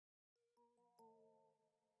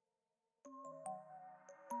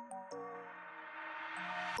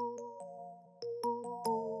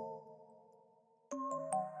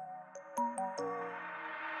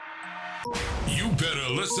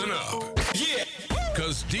listen up. Yeah.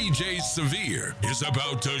 Cause DJ Severe is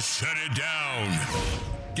about to shut it down.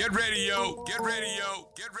 Get ready, yo. Get ready, yo.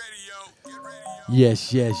 Get ready, yo. Get ready, yo.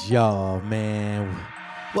 Yes, y'all, man.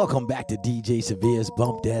 Welcome back to DJ Severe's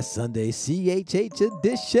Bump That Sunday CHH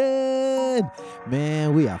edition.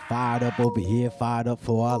 Man, we are fired up over here, fired up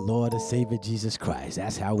for our Lord and Savior Jesus Christ.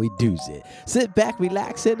 That's how we do it. Sit back,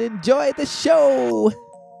 relax, and enjoy the show.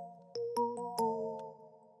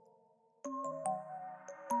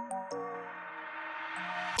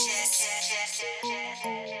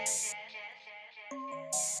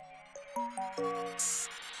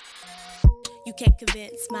 You can't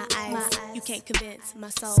convince my eyes, you can't convince my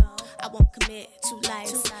soul. I won't commit to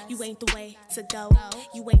lies, you ain't the way to go.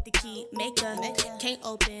 You ain't the key maker, can't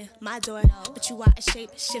open my door, but you are a shape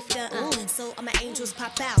shifter. So all my angels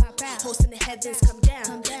pop out, hosts in the heavens come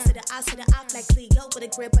down. Set it off like Cleo with a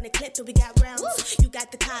grip on the clip that we got rounds. You got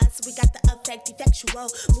the cause, we got the effect, effectual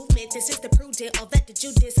movement. This is the prudent, all that the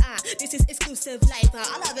Judas. This is exclusive life,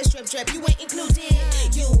 all of it drip, you ain't included.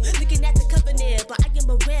 You looking at the covenant, but I am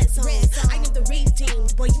a red zone. I am the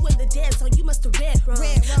redeemed, boy, you in the dead zone, you must have read wrong.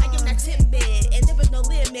 I am not timid, and there is no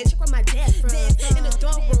limit. Check where my dad from. In the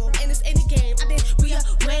throne room, and it's in the game. I've been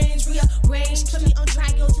rearranged. Put me on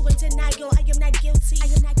trial, you in denial. I am not guilty.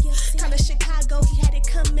 Call it Chicago, he had it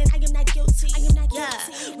coming. I am not guilty.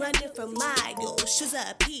 Running from miles, shoes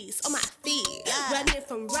a piece on my feet. Running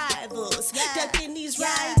from rivals, ducking these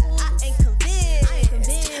rivals. I ain't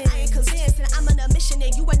convinced, and I'm on a mission,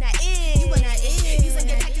 and you are not in. These are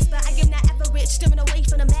your tactics, but I am not average. Steering away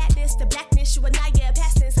from the madness, the blackness, you are not yet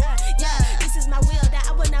past this. This is my will, that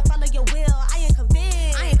I will not follow your will. I ain't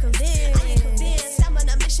convinced. I'm on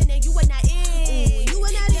a mission, and you are not in.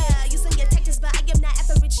 You say your tactics, but I am not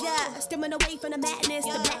average. Steering away from the madness,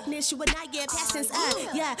 the blackness, you are not yet past this.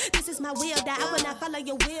 This is my will, that I will not follow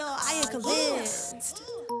your will. I ain't convinced.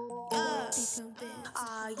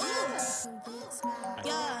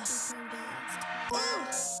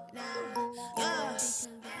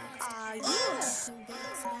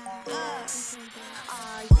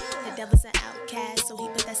 The devil's an outcast, so he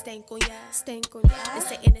put that stank on ya. And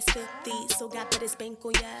Satan is filthy, so God put his bank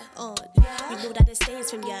on ya. You know that it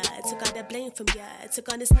stains from ya, took all the blame from ya,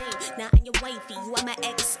 took on his name. Now I'm your wifey, you are my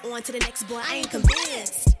ex. On to the next boy, I ain't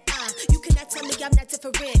convinced. You cannot tell me I'm not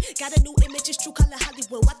different. Got a new image, it's true color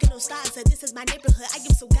Hollywood. Walking on stars, this is my neighborhood. I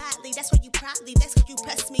am so godly, that's why you press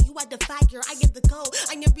me. You are the fire, I am the gold.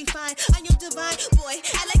 I am refined, I am divine. Boy,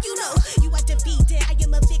 I like you know, you are defeated. I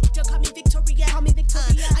am a victor, call me Victoria. I am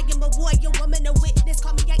a warrior, woman, a witness.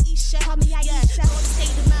 Call me Aisha. More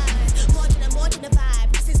state of mind, more than a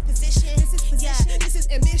vibe. This is position, this is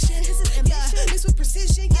ambition. This with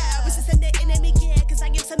precision, resisting the enemy, cause I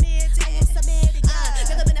am submitted.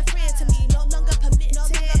 Never been a friend to me, no longer permitted.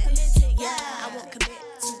 I won't commit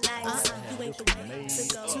to lies. You ain't the way to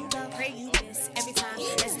go. Pray you miss every time,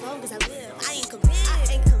 as long as I live. I ain't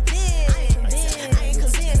convinced.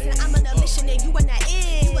 And I'm on a mission, and you are not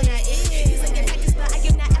in. These are your tactics, but I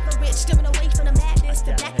am not average. Steering away from the madness,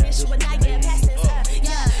 the blackness, you are not yet past this.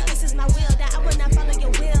 This is my will, that I will not follow your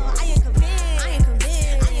will. I ain't convinced.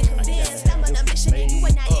 I'm on a mission, and you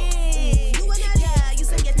are not in. You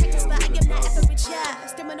say your tactics, but I am not average.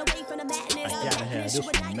 Steering away from the madness, the blackness, you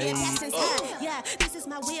are not yet past this. This is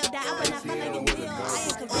my will, that I will not follow your will. I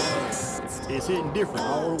ain't convinced. It's hitting different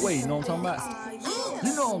all the way, you know what I'm talking about?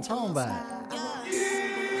 You know what I'm talking about.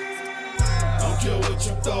 Don't care what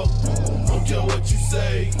you thought, don't care what you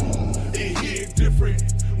say. It hit different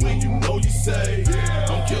when you know you say.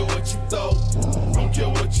 Don't care what you thought, don't care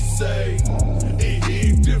what you say. It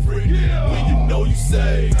hit different when you know you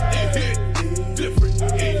say. It hit different,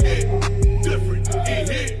 it hit different, it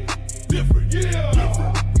hit different,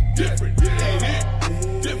 different, it hit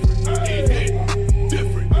different, it hit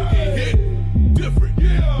different, it hit different,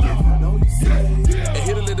 It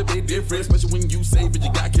hit a little bit different, especially when you say but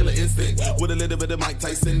you got killer instinct. With a little bit of Mike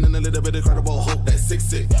Tyson and a little bit of Incredible Hulk, that's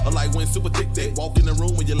sick. Or like when super thick walk in the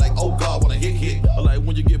room and you're like, oh God, wanna hit. Or like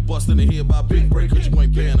when you get busted in the head by big break cause you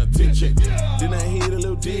ain't paying attention. Then that hit a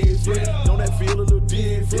little different, don't that feel a little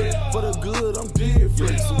different? For the good, I'm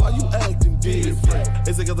different, so why you acting different?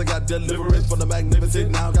 It's because I got deliverance from the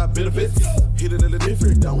magnificent, now I got benefits. Hit a little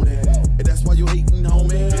different, don't it? And that's why you hating,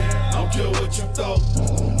 homie. Don't care what you thought,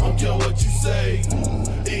 don't care what you say.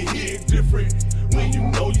 It hit different when you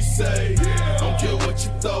know you say. Don't care what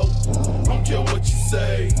you thought, don't care what you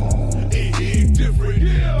say. It hit different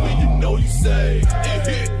when you know you say. It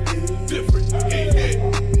hit different, it hit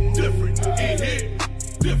different, it hit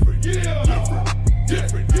different,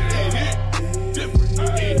 different, it hit different,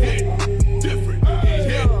 it hit different, it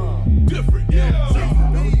hit different,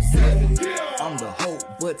 I'm the hope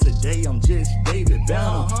day, I'm just David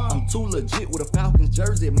Banner. I'm too legit with a Falcons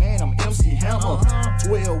jersey, man, I'm MC Hammer.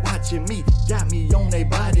 12 watching me, got me on they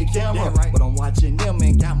body camera. But I'm watching them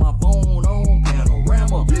and got my phone on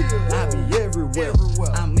panorama. I be everywhere,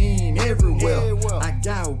 I mean everywhere. I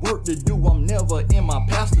got work to do, I'm never in my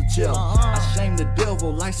pastor chair. I shame the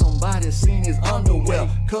devil like somebody seen his underwear.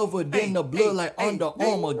 Covered in the blood like Under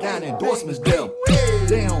Armour, got endorsements there.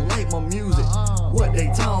 They don't like my music, what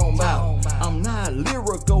they talking about? I'm not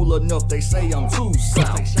lyrical enough, they say I'm too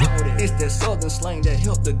south. It's that southern slang that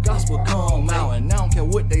helped the gospel come out. And I don't care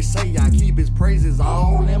what they say, I keep his praises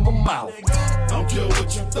all in my mouth. I don't care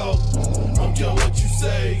what you thought, I don't care what you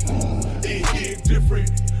say. It hit different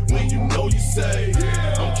when you know you say.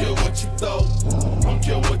 I don't care what you thought, I don't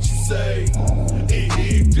care what you say. It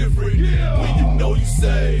hit different when you know you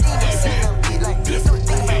say. It hit different,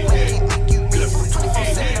 it hit different,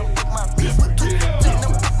 24/7.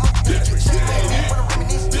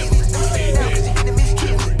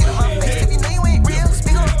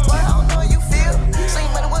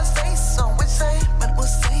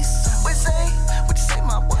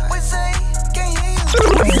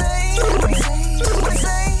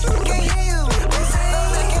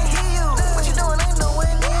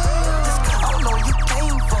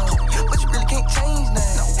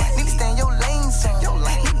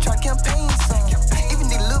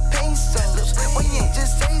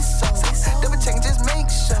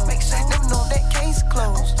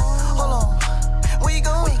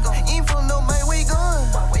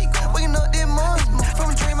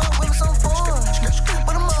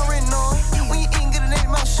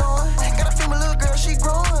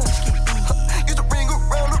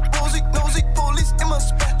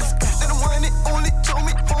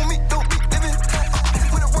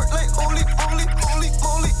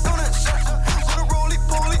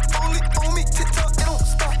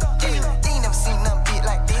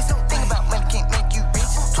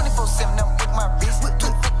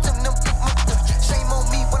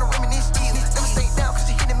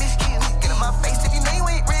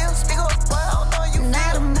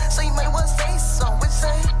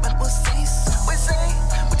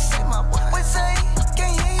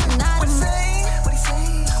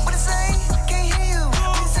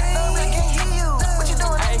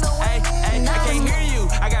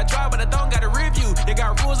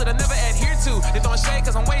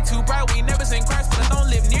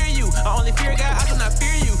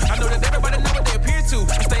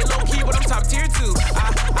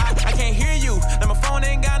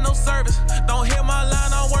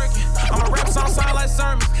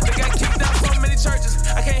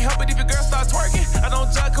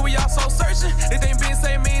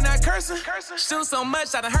 Shoot so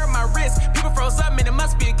much, I done hurt my wrist. People froze up, man, it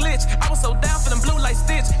must be a glitch. I was so down for them blue like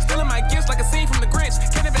Stitch. Stealing my gifts like a scene from the Grinch.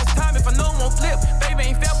 Can't invest time if I know it won't flip.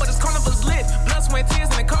 Baby ain't felt, but this carnival's lit. Blood, sweat, tears,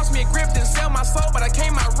 and it cost me a grip. Didn't sell my soul, but I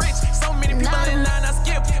came out rich. So many people in line, I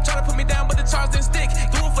skip. Try to put me down, but the charge didn't stick.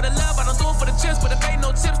 Do it for the love, I don't do it for the chips. But if ain't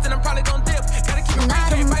no chips, then I'm probably gon' dip. Gotta keep it real,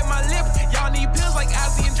 can't bite my lip. Y'all need pills like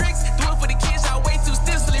Ozzy and drinks. Do it for the kids, y'all way too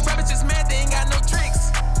stiff. Silly rabbits just mad, they ain't got no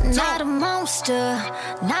tricks. Not a monster,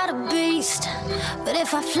 not a beast. But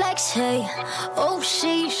if I flex, hey, oh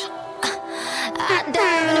sheesh. I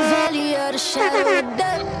dive in the valley of the shadow of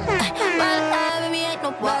death. By the eye, baby, ain't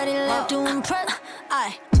nobody left to impress.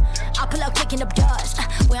 I pull out kicking up dust.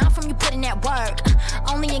 Where I'm from, you put in that work.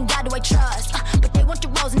 Only in God do I trust. But they want the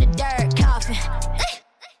rose in the dirt coffin.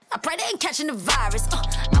 I pray they ain't catching the virus.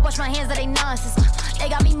 I wash my hands of they nonsense. They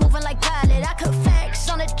got me moving like Pilot. I could flex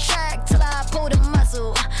on the track till I pull the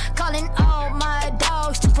muscle. Calling all my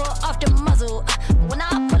dogs to pull off the muzzle. When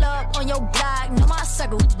I pull up on your block, know my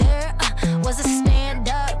circle there was a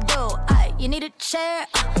stand-up dude. You need a chair.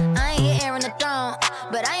 I ain't here airing the throne,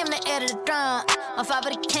 but I am the heir to the throne. My father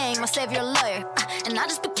the king, my savior a lawyer, and I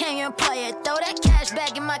just became your employer. Throw that cash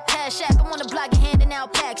back in my cash app. I'm on the block and handing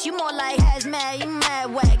out packs. You more like hazmat, you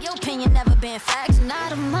mad whack. Your opinion never been facts.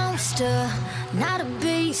 Not a monster, not a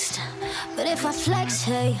beast. But if I flex,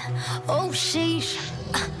 hey, oh sheesh.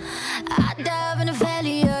 I dive in the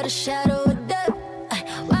valley of the shadow of death.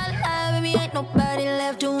 While I, baby, ain't nobody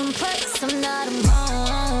left to impress. I'm not a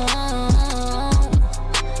monster.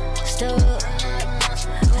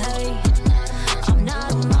 Hey, I'm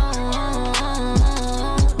not a monster.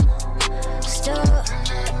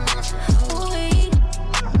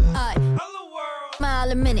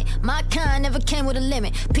 Mile a minute, my kind never came with a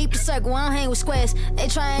limit. People circle, I don't hang with squares. They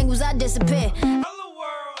triangles, I disappear.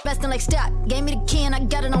 Bestin' like stop, gave me the key and I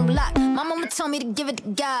got it on lock. My mama told me to give it to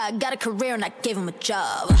God. Got a career and I gave him a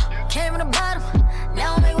job. Came from the bottom,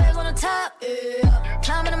 now I make waves on the top.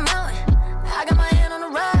 Climbing the mountain, I got my hand on the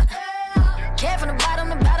rock. Came from the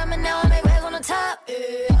bottom, and now I make waves on the top.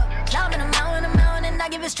 Yeah. Climbing a mountain, and I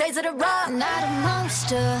give it straight to the rock. Not a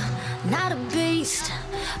monster, not a beast,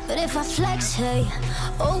 but if I flex, hey,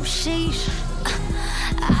 oh sheesh,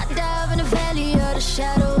 I dive in the valley of the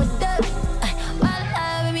shadow of death. While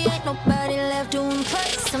alive, baby, ain't nobody left to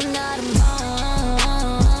impress. I'm not a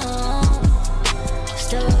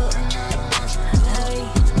monster. Hey,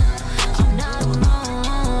 I'm not a monster.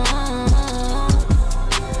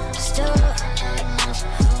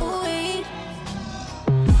 Ooh-wee.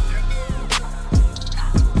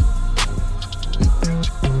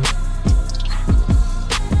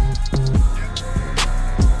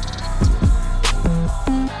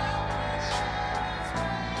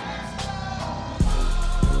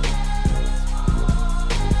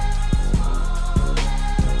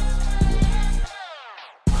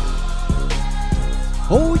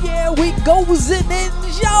 Oh yeah, we gozing in,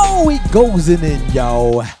 yo. We gozing in,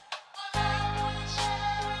 yo.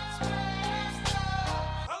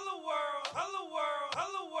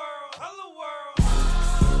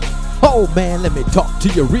 Oh man, let me talk to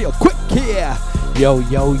you real quick here. Yo,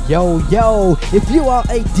 yo, yo, yo. If you are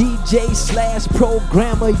a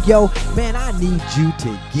DJ/programmer, yo, man, I need you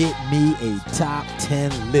to get me a top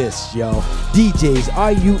 10 list, yo. DJs,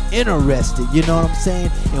 are you interested? You know what I'm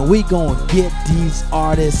saying? And we gonna get these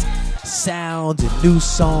artists sounds and new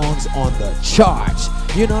songs on the charts.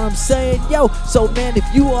 You know what I'm saying? Yo, so man, if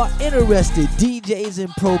you are interested, DJs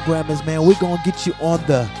and programmers, man, we're gonna get you on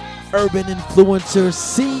the Urban Influencer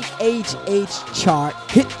CHH chart.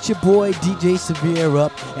 Hit your boy DJ Severe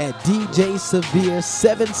up at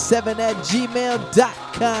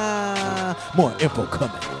djsevere77@gmail.com. More info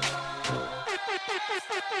coming.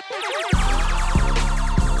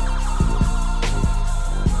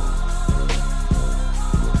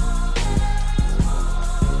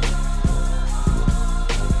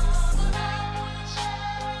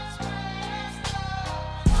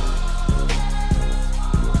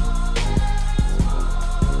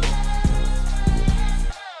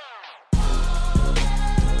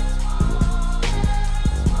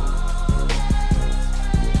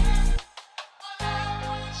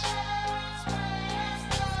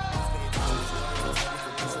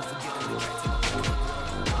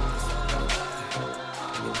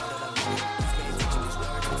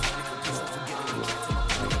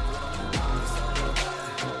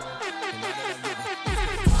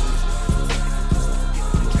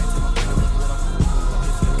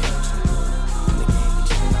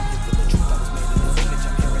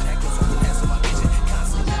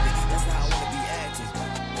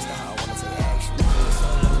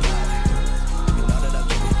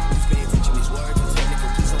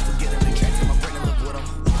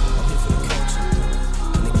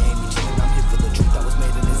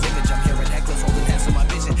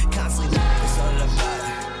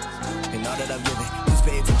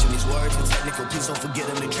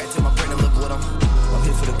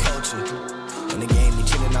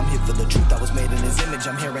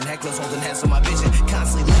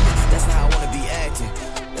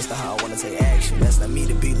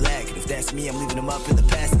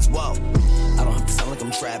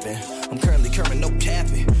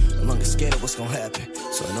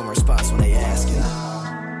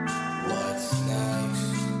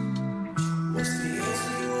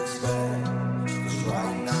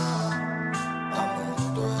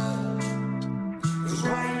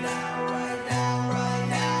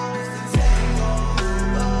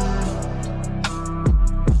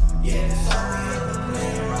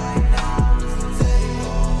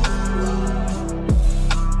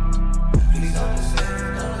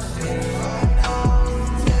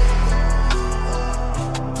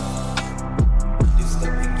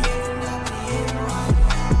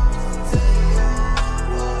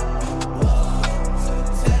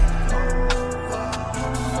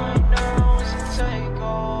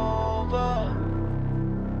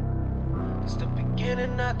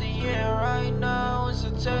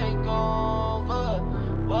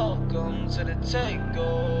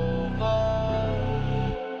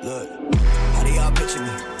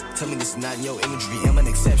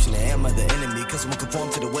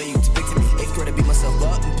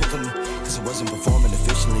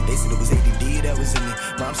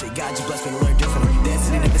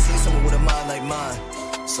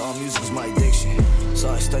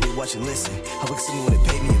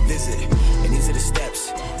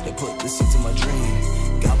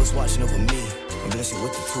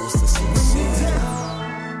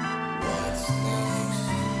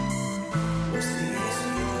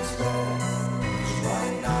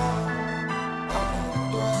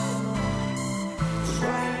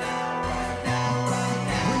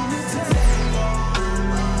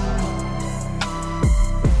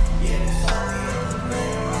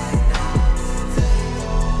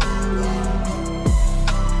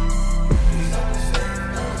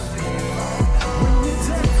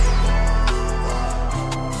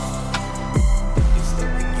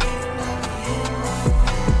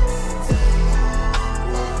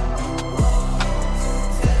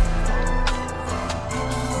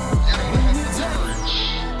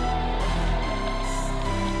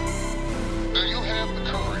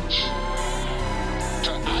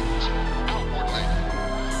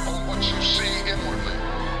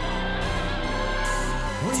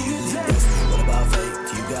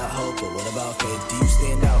 Okay, do you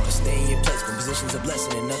stand out or stay in your place? When position's a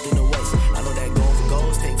blessing and nothing to waste. I know that going for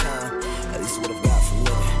goals take time. At least what I've got for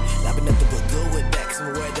living. I've been nothing but good with that, 'cause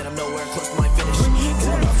I'm aware that I'm nowhere close to my finish.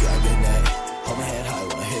 Going off, yeah, I've been that. Hold my head high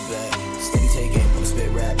when I hit back. Steady take aim when I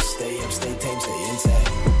spit raps. Stay up, stay tame, stay intact.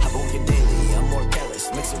 Hop on your daily, I'm more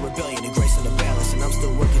careless. Mix of rebellion and grace in the balance. And I'm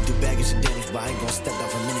still working through baggage and damage, but I ain't gonna step down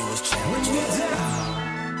from any was challenge.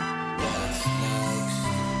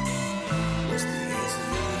 What's the answer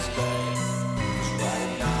to this, babe? 'Cause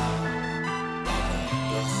right now,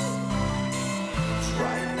 it's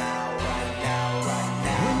right now, right now, right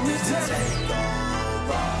now. It's the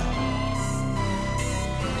takeover.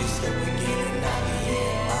 It's the beginning of the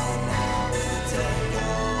end. Right now, it's the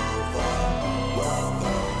takeover.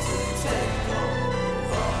 Welcome to the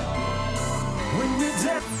takeover. When you're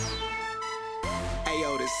dead.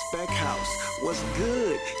 Ayo, this Spec House, what's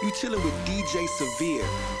good? You chillin' with DJ Severe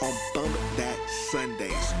on Bump That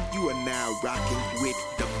Sundays. You are now rocking with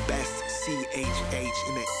the best CHH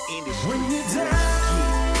in the industry. When you're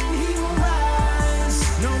down, he will rise.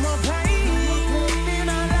 No more pain in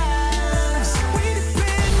our lives. We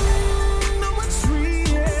depend on what's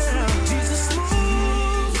real. Jesus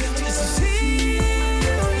moves, Jesus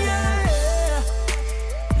heals, yeah.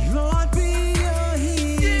 Lord, be your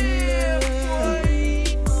healer.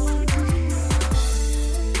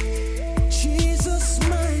 Jesus,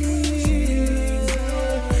 my healer.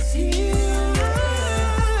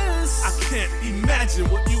 I can't imagine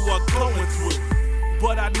what you are going through,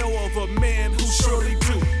 but I know of a man who surely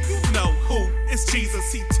do. You know who? It's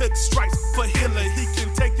Jesus. He took stripes for healing. He can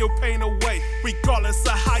take your pain away, regardless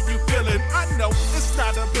of how you feeling. I know it's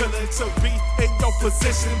not appealing to be in your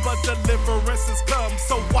position, but deliverance has come.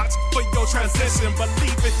 So watch for your transition.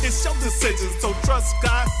 Believe it, it's your decision. So trust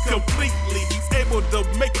God completely. He's able to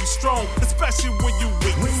make you strong, especially when you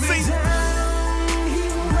weak. When See? you're down, he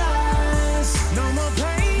will rise. No more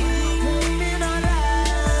pain in our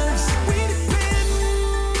lives. We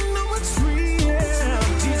depend on what's real.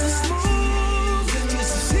 Jesus moves,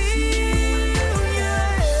 Jesus heals,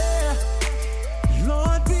 yeah.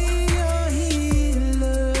 Lord, be your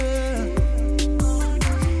healer.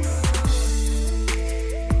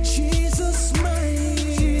 Jesus, my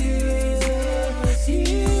healer.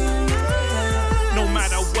 No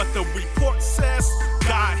matter what the report says,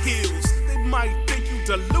 God heals. They might think you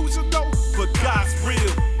delusional, but God's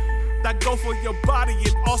real. That go for your body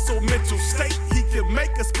and also mental state. He can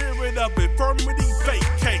make a spirit of infirmity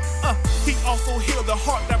vacate. He also heal the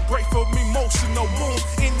heart that break from emotional wounds.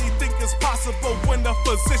 Anything is possible when the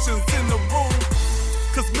physician's in the room.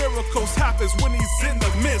 'Cause miracles happens when he's in the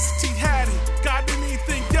midst. He had it. Got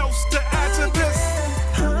anything else to add to this?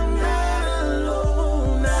 I'm not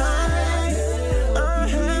alone. I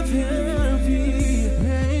have him.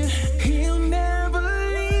 He'll never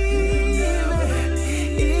leave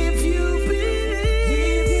if you believe.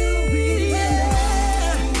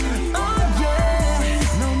 Oh yeah,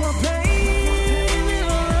 no more pain in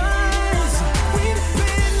our lives. We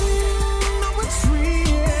depend on what's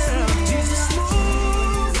real. Jesus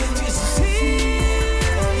moves, Jesus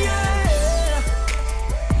heals, yeah.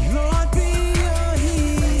 Lord, be your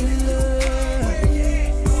healer.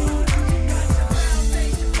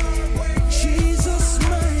 Jesus,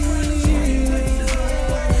 my healer.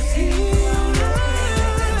 Heal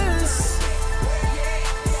us.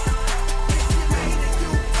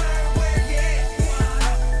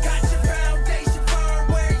 Got your foundation firm,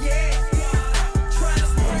 where yeah. Try to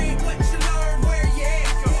spread what you learn, where yeah.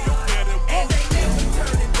 And they never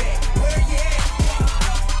turn it back, where yeah.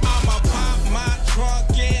 I'ma pop my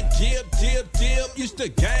trunk and dip. Used to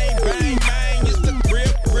gang bang, used to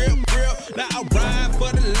grip. Now I ride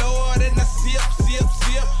for the Lord and I sip.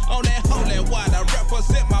 On that holy water,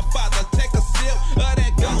 represent my father. Take a sip of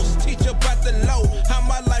that ghost, teach about the low. How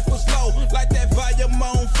my life was low, like that volume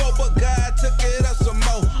on 4, but God took it up some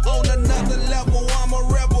more. On another level, I'm a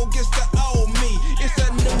rebel, gets the old me. It's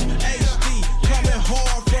a new HD, coming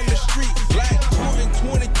hard from the street. Like Jordan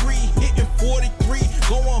 23, hitting 43,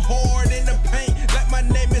 going hard in the paint. Like my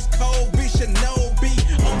name is Kobe Shinobi.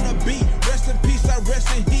 On the beat, rest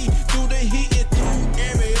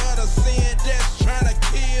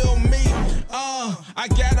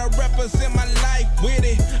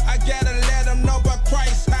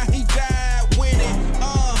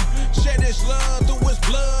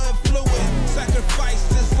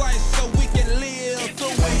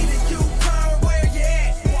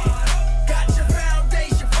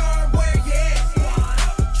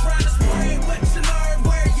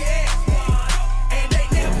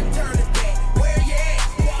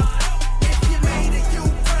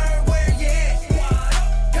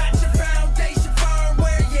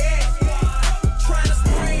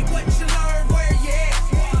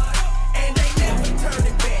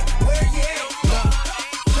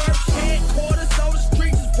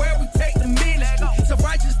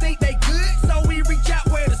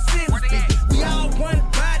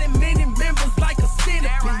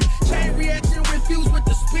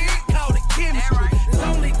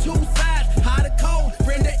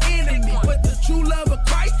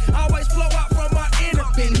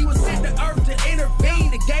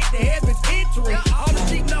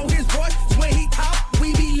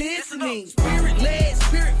head,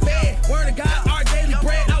 spirit fed. Word of God, our daily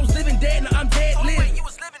bread. I was living dead, now I'm dead living. You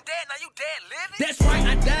was living dead, now you dead living? That's right,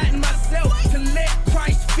 I died in myself to let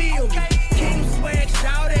Christ feel me. King swag,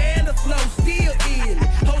 shout and the flow still in.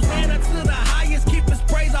 Hosanna to the highest, keep his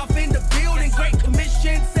praise off in the building. Great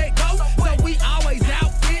commission said go, so we always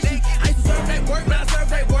out fishing. I used to serve that work, now I serve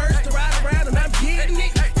that words to ride around and I'm getting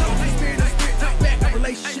it. Holy Spirit, the Spirit, not back, our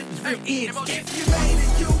relationship is real instant. If you made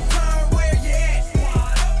it, you turn where you at.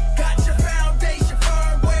 Got your foundation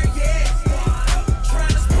firm where you at. Trying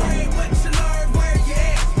to spread what you learned where you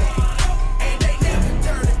at. And they never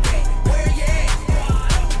turn it back where you at.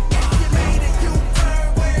 If you made it, you turn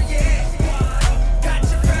where you at. Got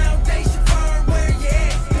your foundation firm where you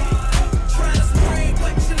at. Trying to spread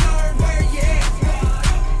what you learned where you at.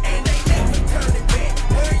 And they never turn it back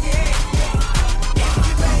where you at. If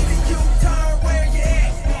you made it, you turn where you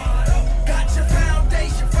at. Got your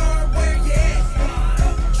foundation firm where you at.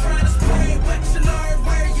 Trying to spread what you learned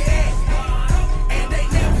where you at. And they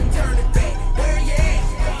never turn it back where you at.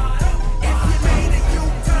 If you made it, you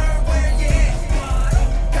turn where you at.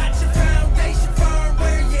 Got your foundation firm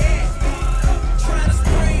where you at. Trying to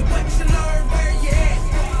spread what you learned where you at.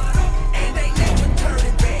 And they never turn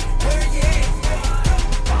it back where you at.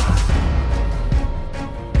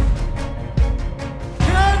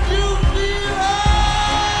 Can you feel it?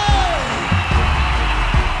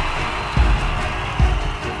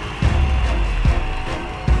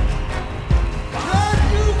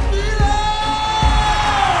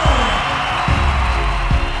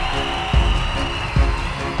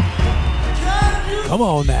 Come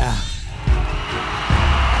on now.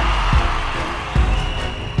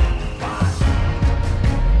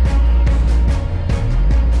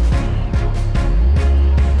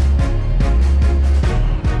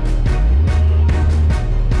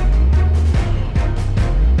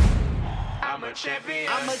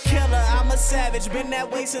 I'm a killer, I'm a savage, been that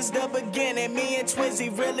way since the beginning. Me and Twizzy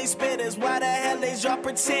really spitters. Why the hell is y'all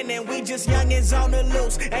pretending? We just youngins on the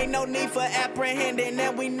loose, ain't no need for apprehending.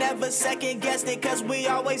 And we never second guessed it, cause we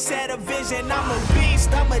always had a vision. I'm a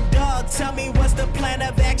beast, I'm a dog, tell me what's the plan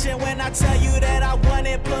of action. When I tell you that I want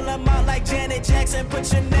it, pull them out like Janet Jackson.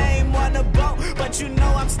 Put your name on the boat, but you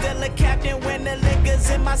know I'm still a captain. When the liquor's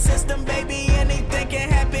in my system, baby, anything can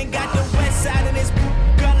happen. Got the west side of this,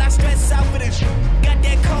 girl, I stress out for this. Got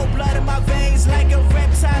that cold blood in my veins like a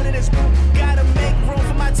reptile in this. Gotta make room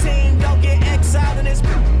for my team, don't get exiled in this.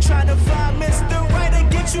 Trying to find Mr. Right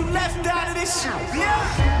and get you left out of this shit.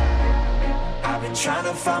 Yeah. I've been trying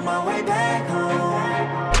to find my way back home.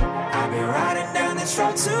 I've been riding down this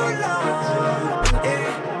road too long.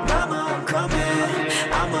 Yeah, mama, I'm coming.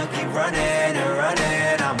 I'ma keep running and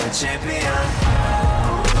running. I'm a champion.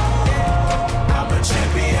 I'm a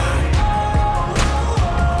champion.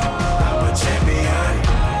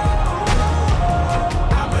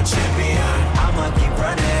 Champion, I'ma keep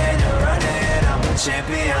running and running. I'm a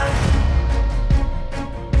champion.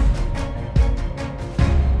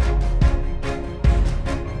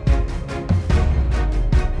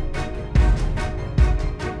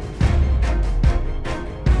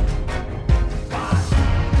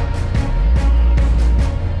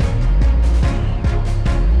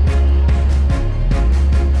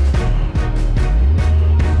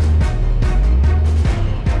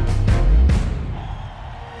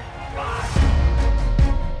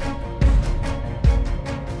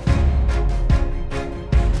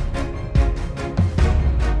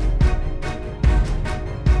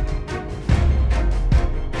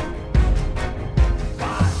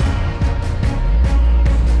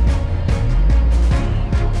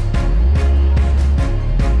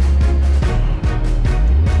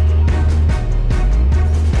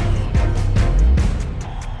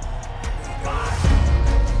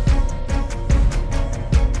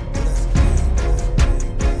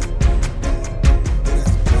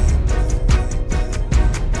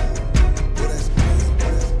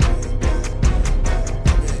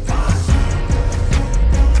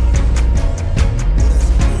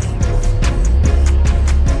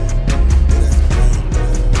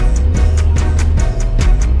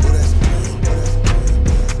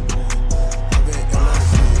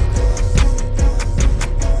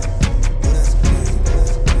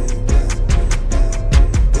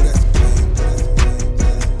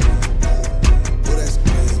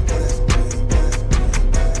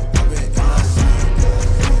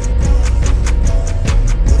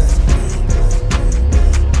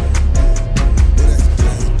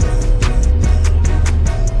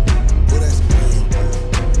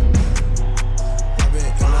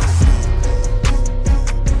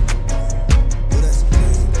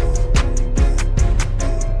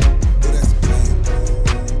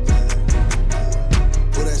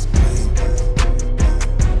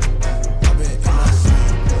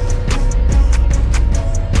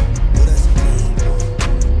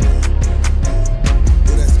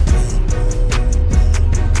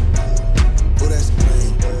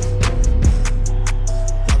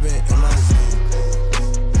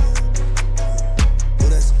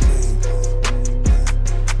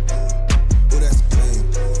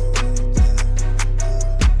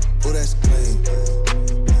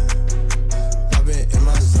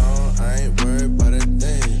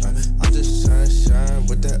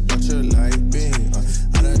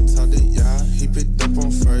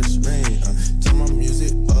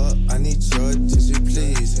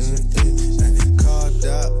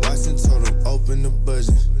 in the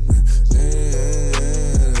budget.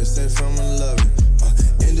 Stay from 11.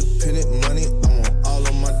 Independent money, I want all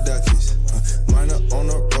of my ducats. Minor on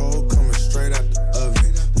the road, coming straight out the oven.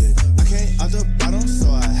 Yeah. I came out the bottom, so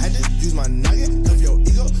I had to use my nugget. Cuff your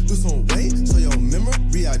ego, lose some weight, so your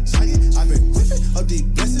memory I jog it. I've been whipping up these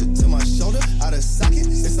blessings to my shoulder, out of socket.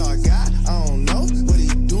 It's all God, I don't know what he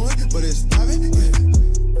doing, but it's private.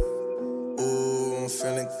 Yeah. Ooh, I'm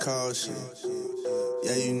feeling cautious.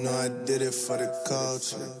 Yeah, you know I did it for the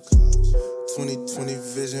culture. 2020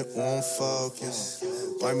 vision, on focus.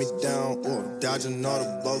 Wipe me down, ooh, dodging all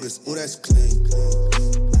the bogus. Ooh, that's clean.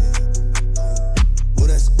 Ooh,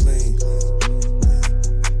 that's clean.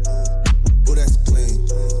 Ooh, that's clean.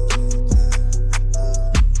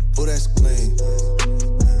 Ooh, that's clean.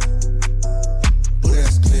 Ooh,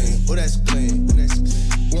 that's clean. Ooh, that's clean.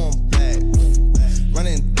 Ooh, I'm back.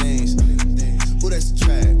 Running things. Ooh, that's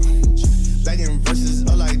track. Bagging verses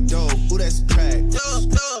are like dope. Ooh, that's crack.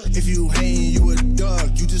 If you hating, you a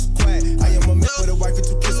dog. You just quack. I am a man with a wife and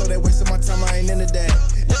 2 kids, so that wasting my time. I ain't into that.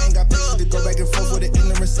 I ain't got patience to go back and forth with the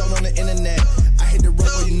ignorant soul on the internet. I hit the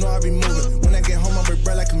road, but you know I be moving. When I get home, I break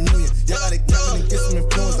bread like communion. Y'all got it counting and get some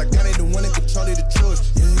influence. Like God ain't the one that control it, the truth.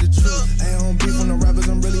 Yeah, the truth. I don't beef on the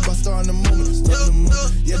rappers. I'm really about starting the movement.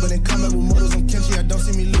 Yeah, but in combat with models on kimchi, I don't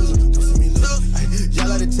see me losing.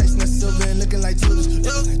 Y'all out of chasing that silver and looking like Judas.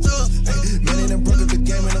 Man, they done broke up the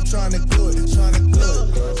game and I'm trying to glue it.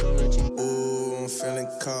 Ooh, I'm feeling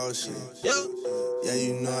cautious. Yeah,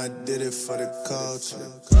 you know I did it for the culture.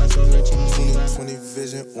 2020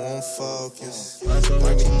 vision, on focus.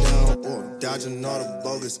 Wipe me down, ooh, dodging all the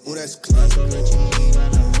bogus. Ooh, that's clean. Ooh, that's clean.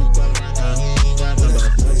 Ooh, that's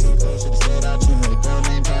clean.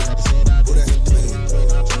 Ooh, that's clean.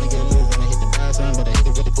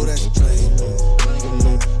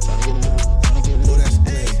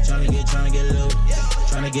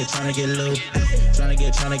 Tryna get low,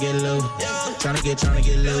 tryna get low, tryna get low, tryna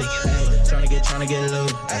get low,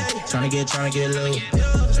 tryna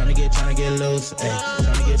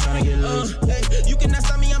get low. You cannot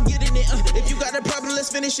stop me, I'm getting it. If you got a problem, let's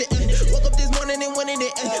finish it. Woke up this morning and winning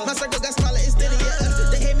it. My circle got smaller, it's thinner, yeah.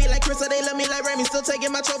 They hate me like Chris, or they love me like Remy. Still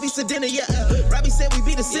taking my trophies to dinner, yeah. Robbie said we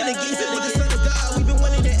be the Senate, with the son of God, we been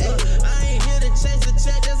winning it. I ain't here to chase the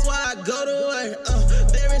check, that's why I go to work.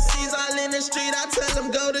 Pharisees all in the street, I tell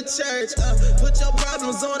them go to church. Put your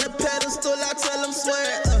problems on the pedestal, I tell them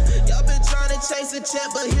swear. Y'all been trying to chase a check,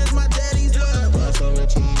 but here's my daddy's word.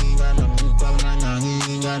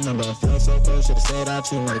 He ain't got no love. Feel so close, should've said I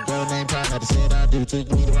too. With a girl named Pride, had to say I do.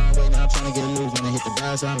 Took me the wrong way, now I'm tryna get loose. When I hit the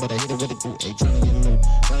dial sign, but I hit it with a group. Ayy, tryna get loose,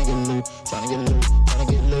 tryna get loose, tryna get loose,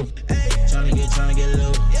 tryna get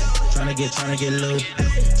loose. Tryna get low,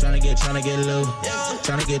 tryna get low,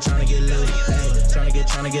 tryna get low,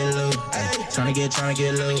 tryna get low, tryna get low, tryna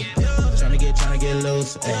get low, tryna get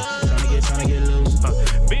loose, tryna get loose.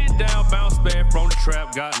 Been down, bounce back from the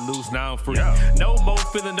trap, got loose, now I'm free. No more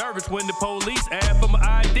feeling nervous when the police ask for my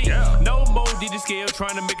ID. No more DD scale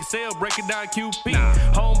trying to make a sale, breaking down QP.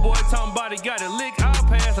 Homeboy talking about it, got a lick, I'll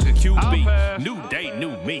pass like a QB. New day,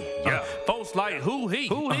 new me. Folks like who he?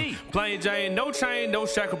 Plain Jane, no chain, no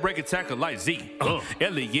shackle, break a tackle like Z.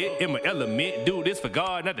 Elliot in my element, do this for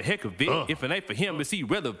God, not the heck of it. If it ain't for him, it's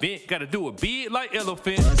irrelevant. Gotta do a beat like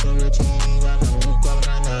elephant. He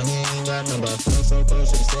ain't got no love. Feel so close,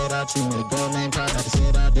 should've said I too. With a girl named Pride, had to say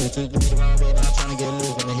I do. Took me the wrong way, now I'm tryna get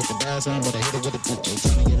loose. When I hit the dial sign, but I hit it with a group. Ayy,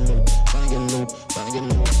 tryna get low, tryna get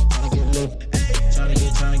low, tryna get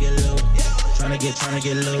low, tryna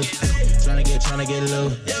get low, tryna get low,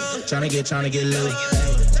 tryna get low,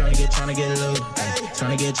 tryna get low,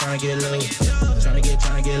 tryna get low, tryna get low, tryna get low,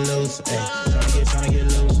 tryna get loose, tryna get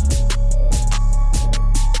loose.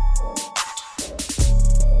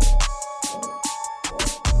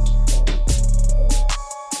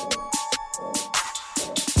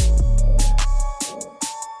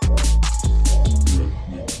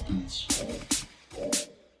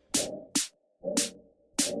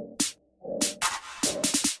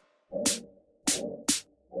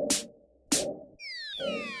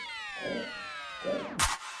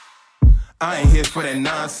 I ain't here for that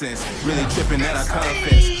nonsense. Really tripping that I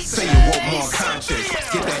confess. Say you want more conscious.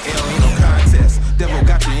 Get that L, ain't no contest. Devil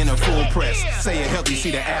got you in a full press. Say you're healthy, see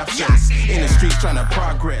the abscess. In the streets trying to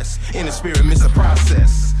progress. In the spirit, miss a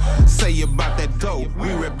process. Say you about that dope.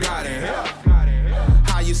 We rip God in hell.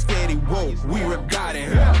 How you steady woke. We rip God in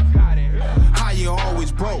hell. How you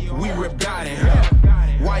always broke. We rip God in hell.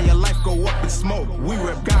 Why your life go up in smoke. We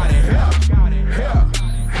rip God in hell.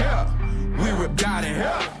 Hell. We rip God in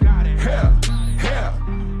hell. Hell,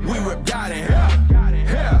 we rip God in hell.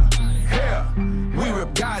 Hell, we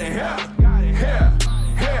rip God in hell.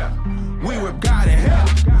 Hell, we rip God.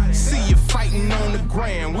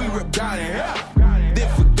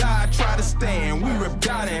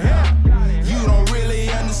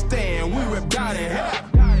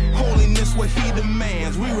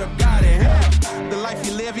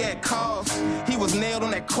 that cost. He was nailed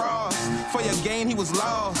on that cross. For your gain, he was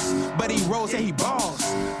lost. But he rose and he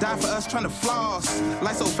bossed. Died for us trying to floss.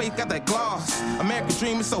 Life so fake, got that gloss. American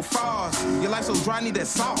dream is so fast. Your life so dry, need that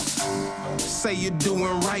sauce. Say you're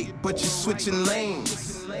doing right, but you're switching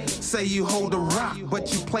lanes. Say you hold a rock,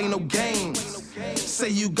 but you play no games. Say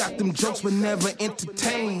you got them jokes, but never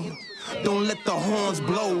entertain. Don't let the horns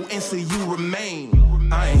blow and so you remain.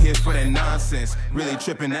 I ain't here for that nonsense. Really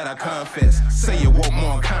tripping that I confess. Say you woke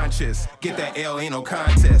more unconscious. Get that L, ain't no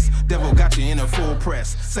contest. Devil got you in a full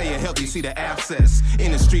press. Say you're healthy, see the abscess.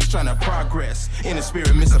 In the streets trying to progress. In the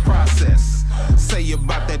spirit, miss the process. Say you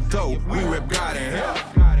about that dope. We rip God in hell.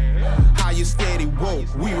 How you steady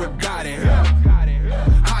woke. We rip God in hell.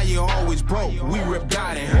 How you always broke. We rip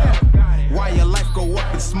God in hell. Why your life go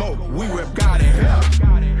up in smoke. We rip God in hell.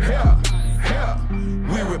 Hell, hell.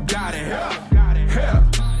 We rip God in hell. Hell,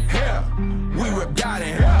 hell, we rip God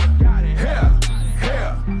in hell. Hell,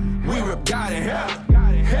 hell, we rip God in hell.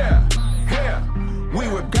 Hell, hell, we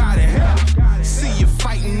rip God in hell. See you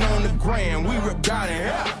fighting on the ground, we rip God in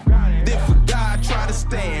hell. Then for God try to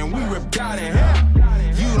stand, we rip God in hell.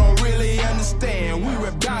 You don't really understand, we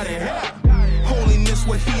rip God in hell. Holiness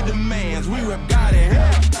what he demands, we rip God in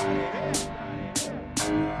hell.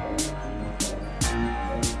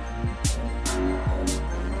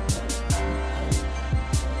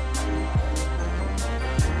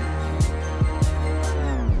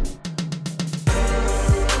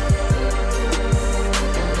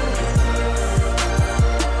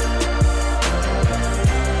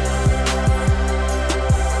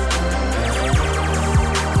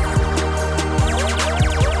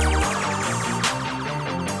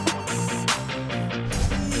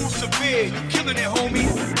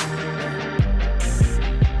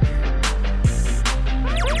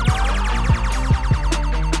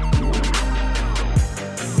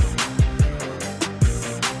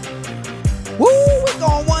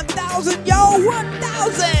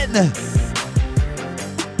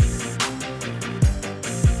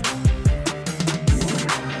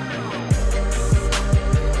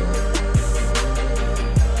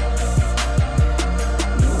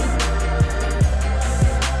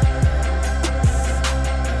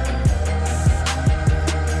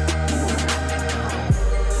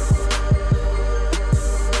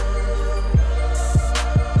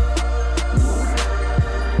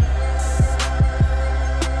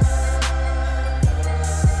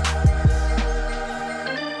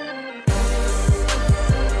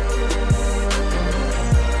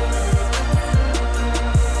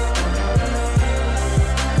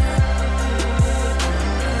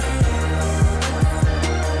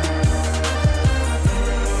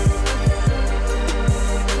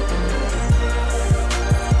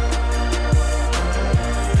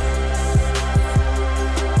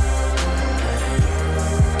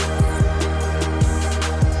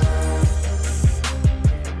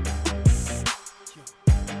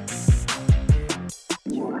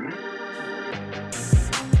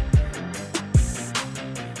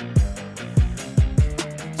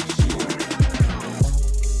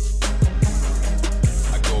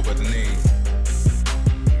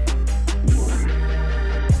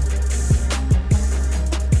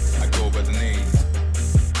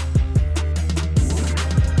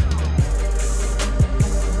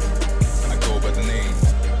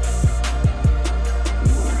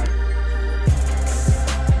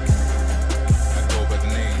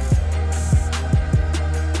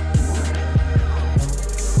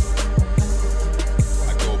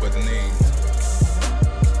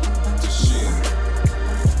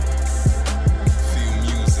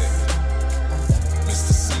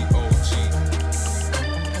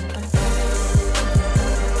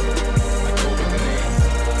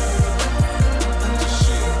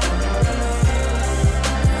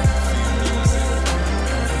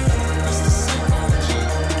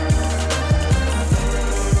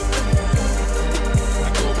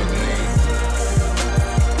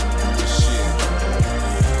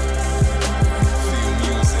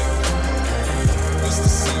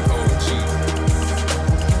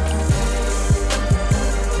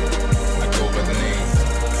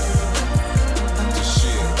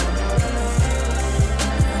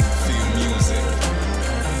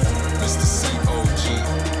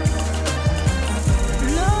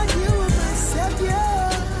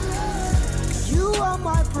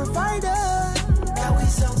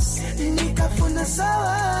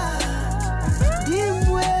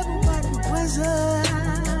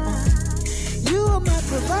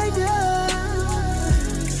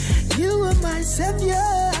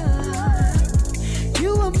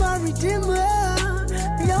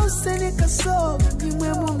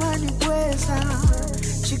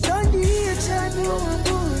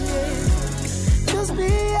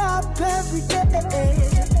 every day.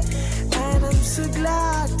 And I'm so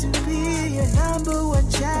glad to be your number one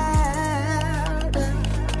child.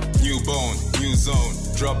 New bone, new zone.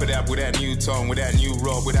 Drop it up with that new tone, with that new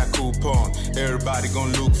robe, with that coupon. Everybody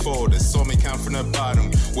gon' look forward. Saw me count from the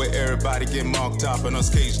bottom, where everybody get marked up and us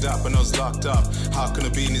caged up and us locked up. How can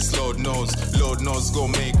it be in this Lord knows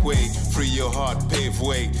gon' make way. Free your heart, pave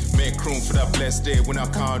way. Make room for that blessed day. When I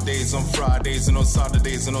count days on Fridays and on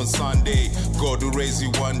Saturdays and on Sunday. God will raise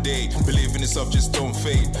you one day. Believe in yourself, just don't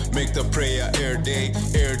fade. Make the prayer air day.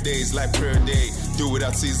 Air days like prayer day. Do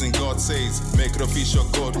without season, God says. Make it official,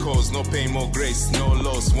 God calls. No pain, more grace, no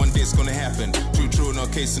loss. One day it's gonna happen. True, no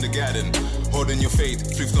case in the garden. Holding your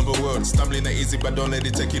faith, fifth number word. Stumbling not easy, but don't let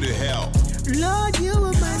it take you to hell. Lord, you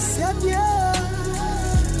are my savior.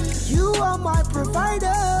 You are my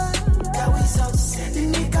provider.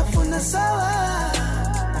 Nikafuna sawa.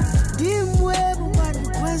 Dimwe mumani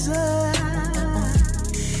kweza.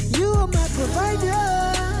 You are my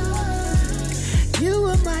provider. You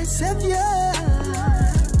are my savior.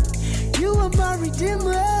 You are my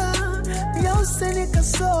redeemer. Yosene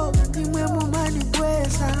kaso. Dimwe mumani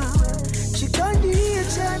kweza. Chikondi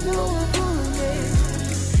chanu wabune.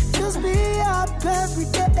 Just be up every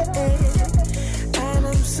day. And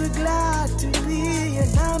I'm so glad to be your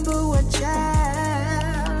number one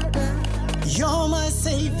child. You're my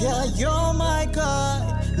savior, you're my God.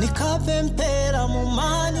 Nikapempera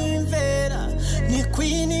mumani mvera.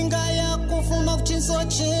 Nikwininga ya kufuma kuchinso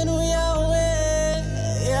chenu Yahweh,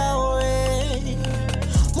 Yahweh.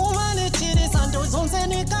 Mumani chiri santo zonse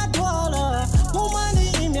nikadwala.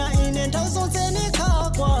 Mumani imya ine ndo zonse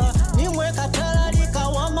nikakwa. Nimwe katararika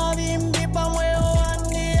wa mavimbi pamwe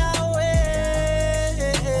wani Yahweh.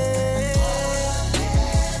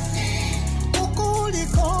 Ukuli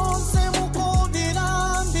konse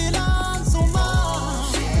mukubila mbila nzuma.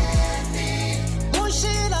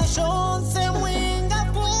 Mushila shonse mwinga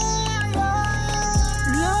pwaya.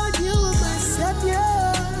 Lord, you are my savior.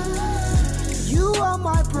 You are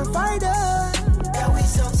my provider.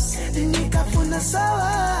 Nikafuna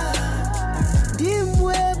sawa.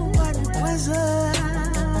 Dimwe mumani kweza.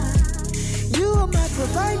 You are my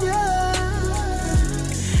provider.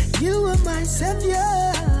 You are my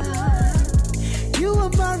savior. You are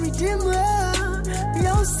my redeemer.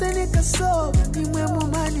 Yosene kaso. Dimwe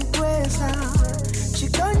mumani kweza.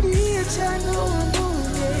 Chikondi chanu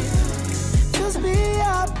wambune. Just be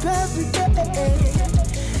up every day.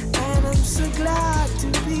 And I'm so glad to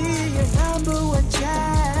be your number one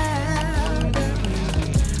child.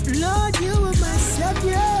 Lord, you are my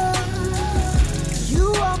savior.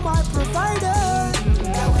 You are my provider.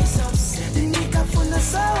 Nikafuna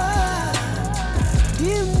sawa.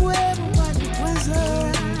 Dimwe mumani kweza.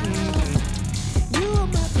 You are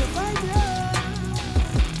my provider.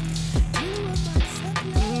 You are my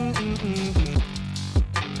savior.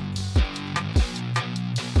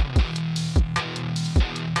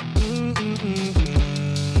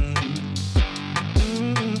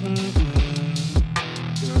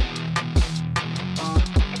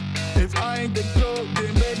 If I ain't the GOAT,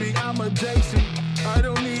 then baby I'm adjacent. I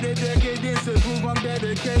don't need a decadence to prove I'm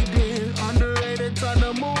dedicated. Underrated, trying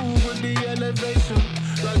to move with the elevation.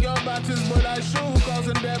 Like your boxes, but I shoot,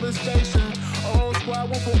 causing devastation. Old squad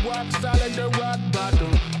went from rock solid to rock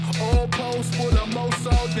bottom. Old post full of more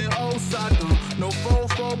salt than old Sodom. No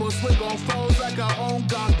fofo, but swing on foes like I own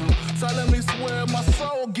Gotham. So let me swear my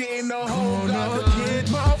soul getting the whole Gotham. Get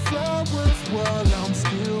my flowers while I'm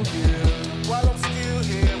still here. While I'm still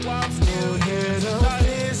here, while I'm still here. The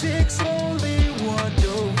physics only want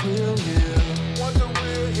the real here. Want the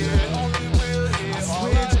real here, only real here. I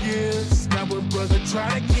switch gears, now a brother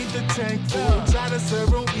try to keep the tank full. Try to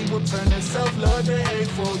serve on evil, turn their self-love to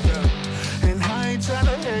hateful, yeah. And I ain't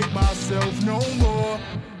tryna hate myself no more,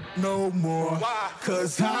 no more. Why?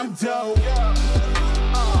 Cause I'm dope. Yeah,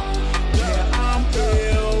 I'm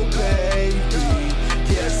ill, baby.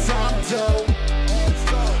 Yes, I'm dope.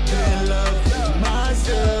 And love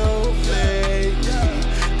myself, baby.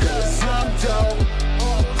 Cause I'm dope.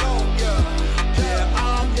 Yeah,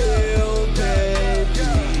 I'm ill, baby.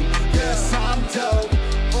 Yes, I'm dope.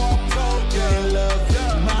 And love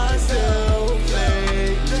myself,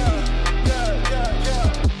 baby.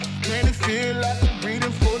 Man, it feel like I'm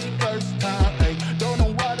breathing for the first time. Ay. Don't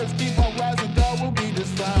know why this keep on rising, God will be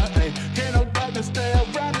just fine. Ay. Can't nobody stay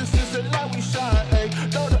around us, it's the light we shine. Ay.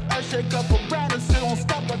 Though the earth shake up around us, it won't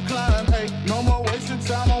stop our climb. Ay. No more wasting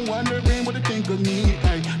time, I'm wondering what they think of me.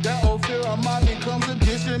 Ay. That old fear of mine becomes a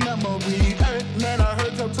distant memory. Ay. Man, I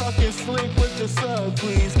heard you talking slick with the sub,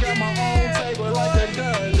 please. Got my own table like a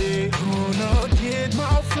Dudley. Gonna get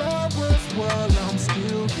my flowers while I'm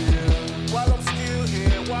still here. While I'm still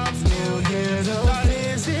here, while I'm still here.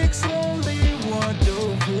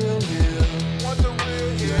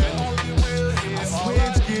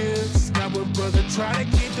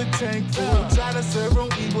 to tank for. Try to serve on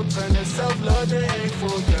evil, turn that self-love to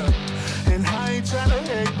hateful, yeah. And I ain't trying to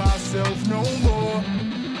hate myself no more,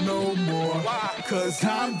 no more. Why? Cause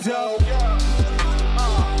I'm dope.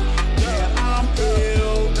 Yeah, I'm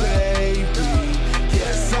ill, baby.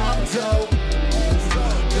 Yes, I'm dope.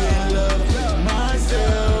 Been loving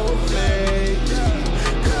myself lately.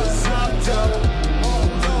 Cause I'm dope.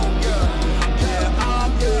 Yeah,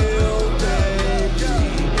 I'm ill, baby.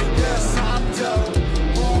 Yes, I'm dope.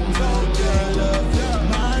 Been loving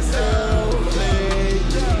myself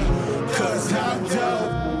lately. Cause I'm dope.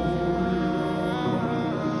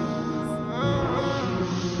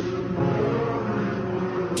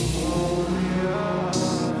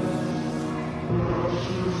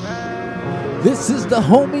 This is the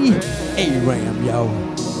homie A-Ram, yo.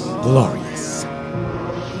 Glorious.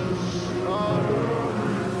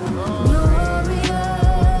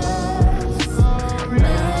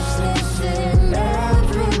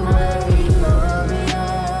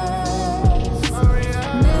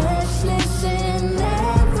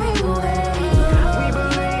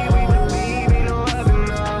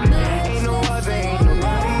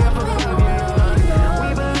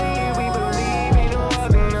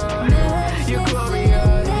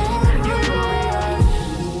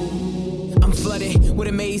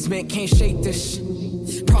 Can't shake this.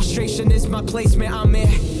 Prostration is my placement. I'm in.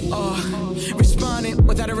 Responding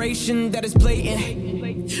with adoration that is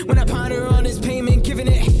blatant. When I ponder on his payment, giving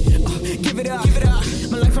it. Give it up.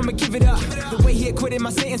 My life, I'ma give it up. The way he acquitted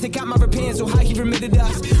my sentence and got my repentance, so how he remitted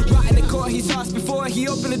us. Right in the court, he saw us before he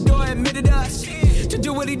opened the door, admitted us to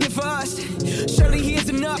do what he did for us. Surely he is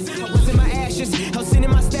enough. I was in my ashes, held sin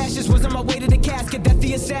in my stashes. Was on my way to the casket that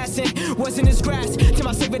the assassin was in his grasp. Till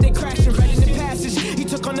my savior they crashed and read in the passage. He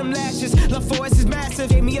took on them lashes. Love for us is massive.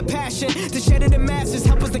 Gave me a passion to shed it in masses.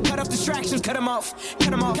 Help us to cut off distractions. Cut them off.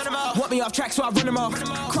 Want me off track, so I run them off.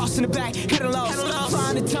 Cross in the back, head and low.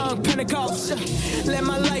 Find the tongue, Pentecost. Let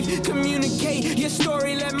my life communicate your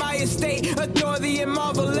story. Let my estate adore thee and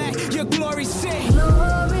marvel at your glory sing.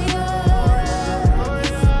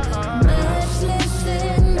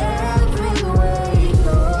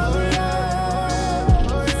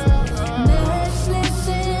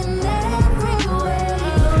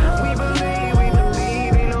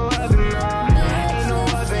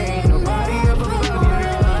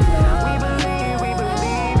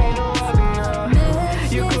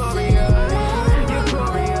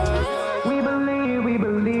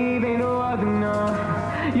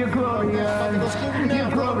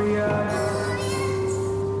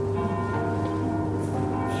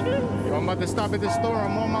 To stop at the store,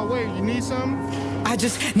 I'm on my way. You need something? I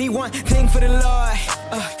just need one thing for the Lord.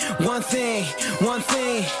 One thing.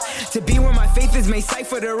 To be where my faith is made sight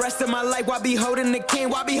for the rest of my life. Why be holding the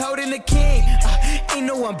king? Ain't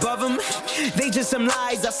no one above him. They just some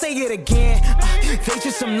lies. I'll say it again. They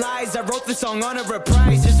just some lies. I wrote the song on a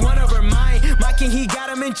reprise. Just wanna remind my king, he got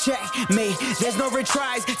him in check. Mate, there's no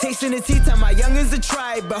retries. Tasting the tea time, my youngins a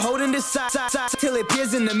tribe. But holding the side till it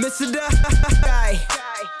appears in the midst of the guy.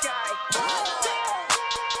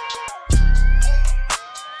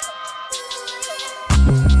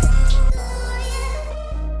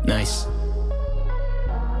 Nice.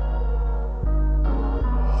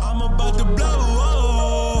 I'm about to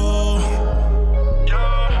blow.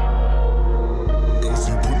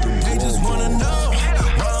 They just wanna know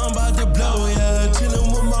why I'm about to blow, yeah.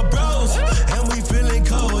 Chillin' with my bros, and we feeling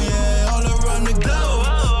cold, yeah. All around the globe,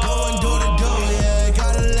 going door to door, yeah.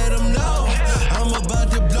 Gotta let them know I'm about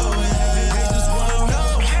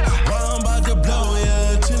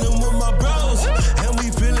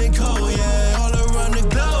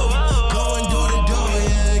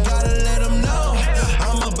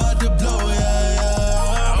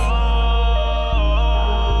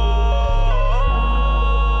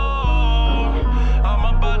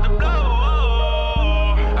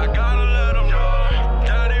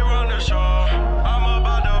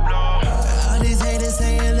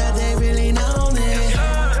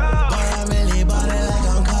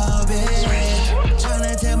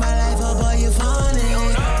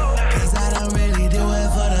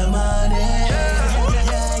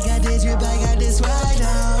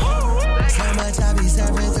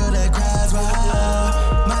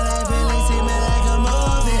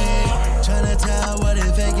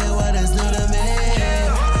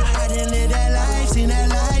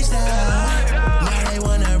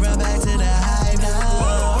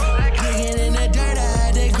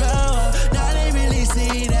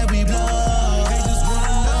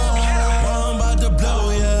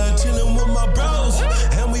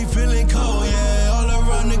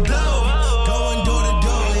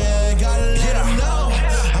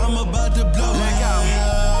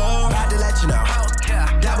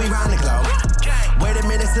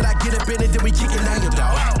been it, then we kicking down your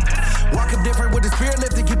door. Walk up different with the spirit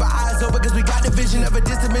lifted, keep our eyes open, cause we got the vision of a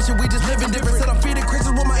distant mission, we just living different. Said I'm feeding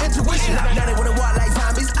Christians with my intuition. Now they wanna walk like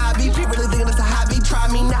zombies, I be people really thinking it's a hobby.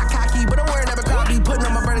 Try me, not cocky, but I'm wearing every copy. Putting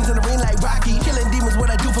on my burdens in the ring like Rocky. Killing demons,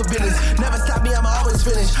 what I do for business. Never stop me, I'ma always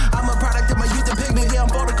finish. I'm a product of my youth and pigment. Yeah,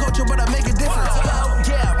 I'm for the culture, but I make a difference. Oh,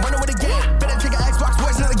 yeah, running with the game. Better take an Xbox,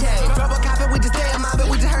 voice in the game. Rebel cop it, we just stay in mind,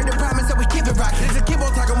 but we just heard the promise that we keep it rocking. They just keep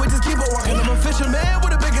on talking, we just keep on walking. I'm a official man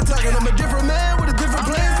with a bigger talking. I'm a different man with a different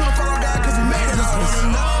plan. So I follow God, cause he made it. I just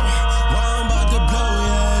wanna know why I'm about to blow,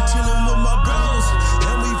 yeah. Chilling with my bros,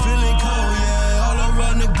 and we feeling cold, yeah. All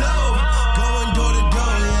around the globe, going door to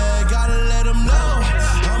door, yeah. Gotta let them know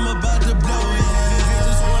I'm about to blow, yeah. I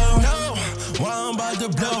just wanna know why I'm about to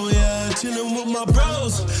blow, yeah. Chilling with my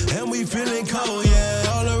bros, and we feeling cold,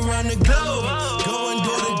 yeah. All around the globe, going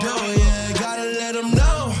door to door, yeah. Gotta let them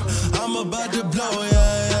know I'm about to blow, yeah.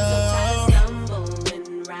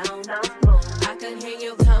 I can hear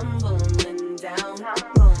you tumbling down.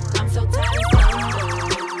 I'm so tired of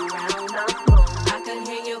stumbling around. I can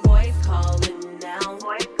hear your voice calling now.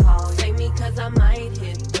 Save me cause I might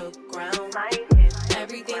hit the ground.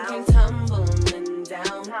 Everything came tumbling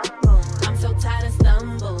down. I'm so tired of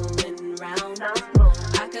stumbling around.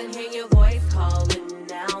 I can hear your voice calling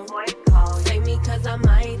now. Save me cause I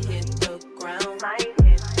might hit the ground.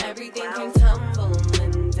 Everything came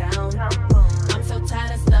tumbling down. I'm so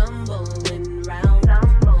tired of stumbling around.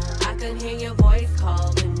 I can hear your voice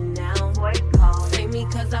calling now. Save me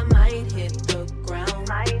cause I might hit the ground.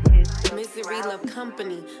 Misery love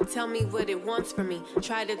company. Tell me what it wants from me.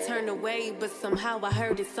 Try to turn away, but somehow I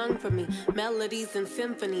heard it sung for me. Melodies and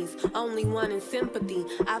symphonies, only one in sympathy.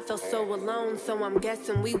 I felt so alone, so I'm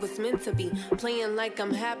guessing we was meant to be. Playing like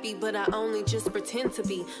I'm happy, but I only just pretend to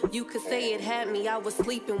be. You could say it had me, I was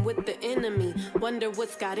sleeping with the enemy. Wonder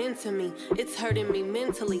what's got into me, it's hurting me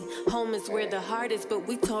mentally. Home is where the heart is, but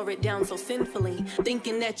we tore it down so sinfully.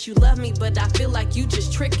 Thinking that you love me, but I feel like you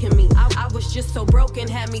just tricking me. I was just so broken,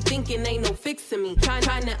 had me thinking ain't no fixing me. Trying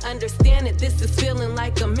to understand it, this is feeling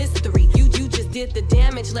like a mystery. You just did the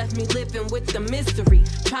damage, left me living with the misery.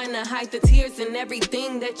 Trying to hide the tears and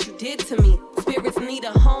everything that you did to me. Spirits need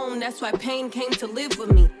a home, that's why pain came to live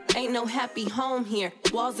with me. Ain't no happy home here,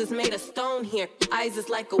 walls is made of stone here. Eyes is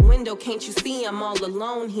like a window, can't you see I'm all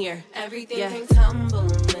alone here. Everything came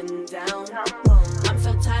tumbling down. I'm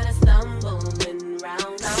so tired of stumbling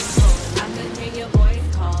around. I can hear your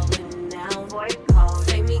voice calling now.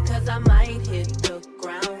 Save me cause I might hit the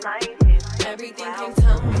ground. Everything came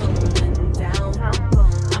tumbling down.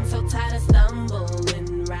 I'm so tired of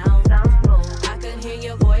stumbling around. I can hear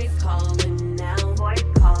your voice calling now.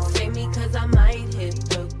 Save me cause I might hit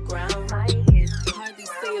the ground. Hardly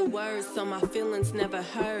say a word, so my feelings never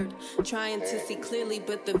heard. Trying to see clearly,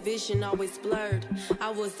 but the vision always blurred. I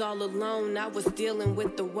was all alone, I was dealing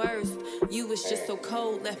with the worst. You was just so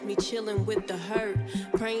cold, left me chilling with the hurt.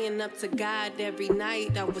 Praying up to God every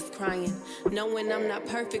night, I was crying. Knowing I'm not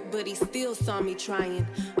perfect, but he still saw me trying.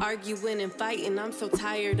 Arguing and fighting, I'm so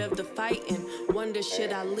tired of the fighting. Wonder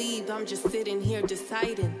should I leave, I'm just sitting here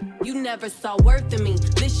deciding. You never saw worth in me,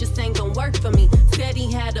 this just ain't gonna work for me. Said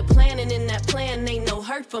he had a plan and in that plan ain't no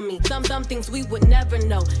hurt for me. Some things we would never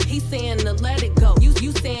know, he's saying to let it go.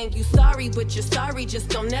 You saying you sorry, but your sorry just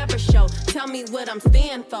don't never show. Tell me what I'm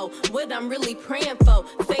staying for, what I'm really praying for.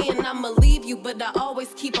 Saying I'ma leave you, but I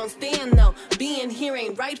always keep on staying though. Being here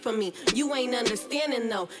ain't right for me, you ain't understanding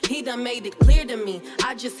though. He done made it clear to me,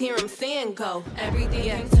 I just hear him saying go. Everything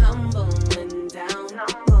ain't tumbling down.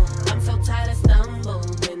 I'm so tired of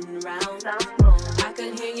stumbling around. I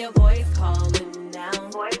can hear your voice calling now.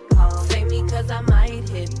 Save me cause I might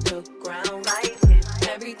hit the ground.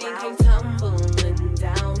 Everything came tumbling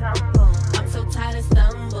down. I'm so tired of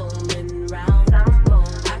stumbling around.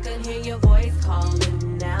 I can hear your voice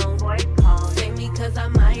calling now. Save me cause I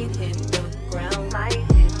might hit the ground.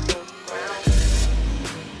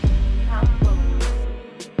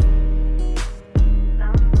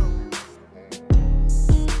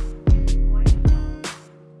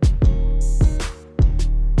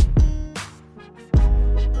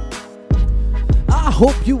 I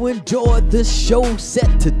hope you enjoyed this show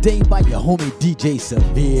set today by your homie DJ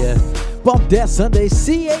Severe. Bump That Sunday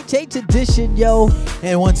CHH edition, yo.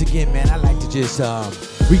 And once again, man, I like to just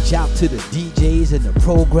reach out to the DJs and the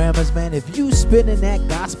programmers, man. If you spinning that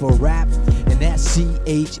gospel rap and that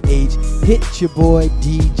CHH, hit your boy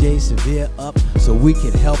DJ Severe up so we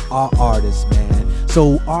can help our artists, man.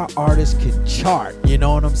 So our artists can chart, you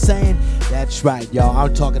know what I'm saying? That's right, y'all.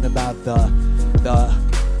 I'm talking about the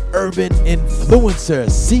Urban Influencer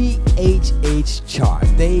CHH chart.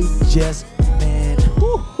 They just, man,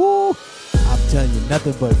 I'm telling you,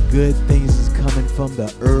 nothing but good things is coming from the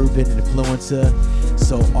urban influencer.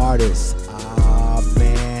 So artists,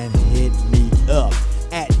 man, hit me up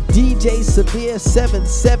at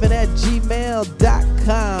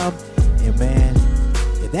djsevere77@gmail.com. And man,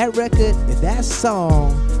 if that record, if that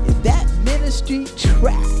song, if that ministry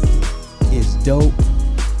track is dope,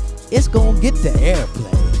 it's gonna get the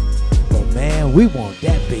airplay. But man, we want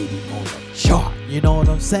that baby on the chart. You know what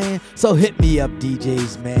I'm saying? So hit me up,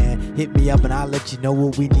 DJs, man. Hit me up and I'll let you know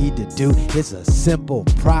what we need to do. It's a simple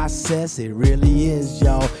process. It really is,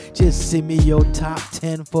 y'all. Just send me your top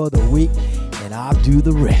 10 for the week and I'll do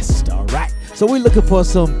the rest, all right? So we're looking for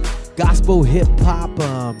some gospel, hip-hop,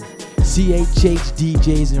 CHH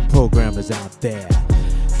DJs and programmers out there.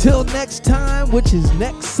 Till next time, which is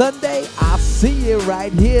next Sunday, I'll see you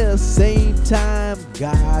right here, same time.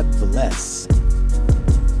 God bless.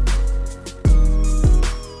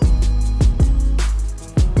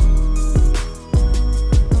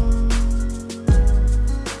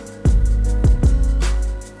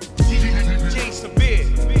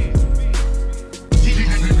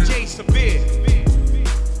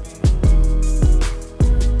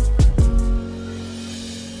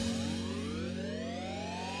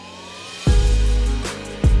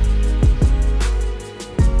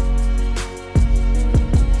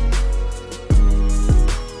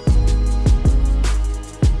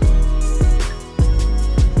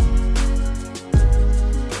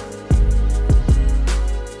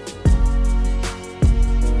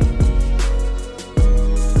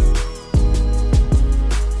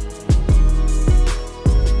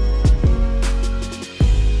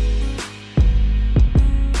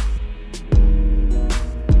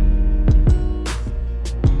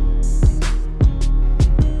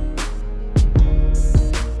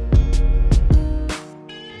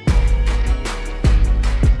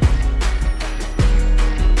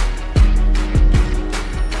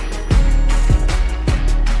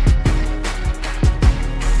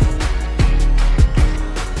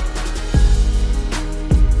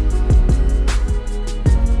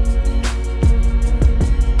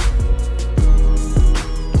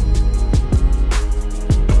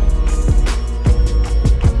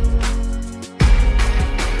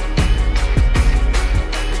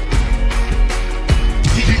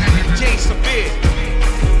 Severe.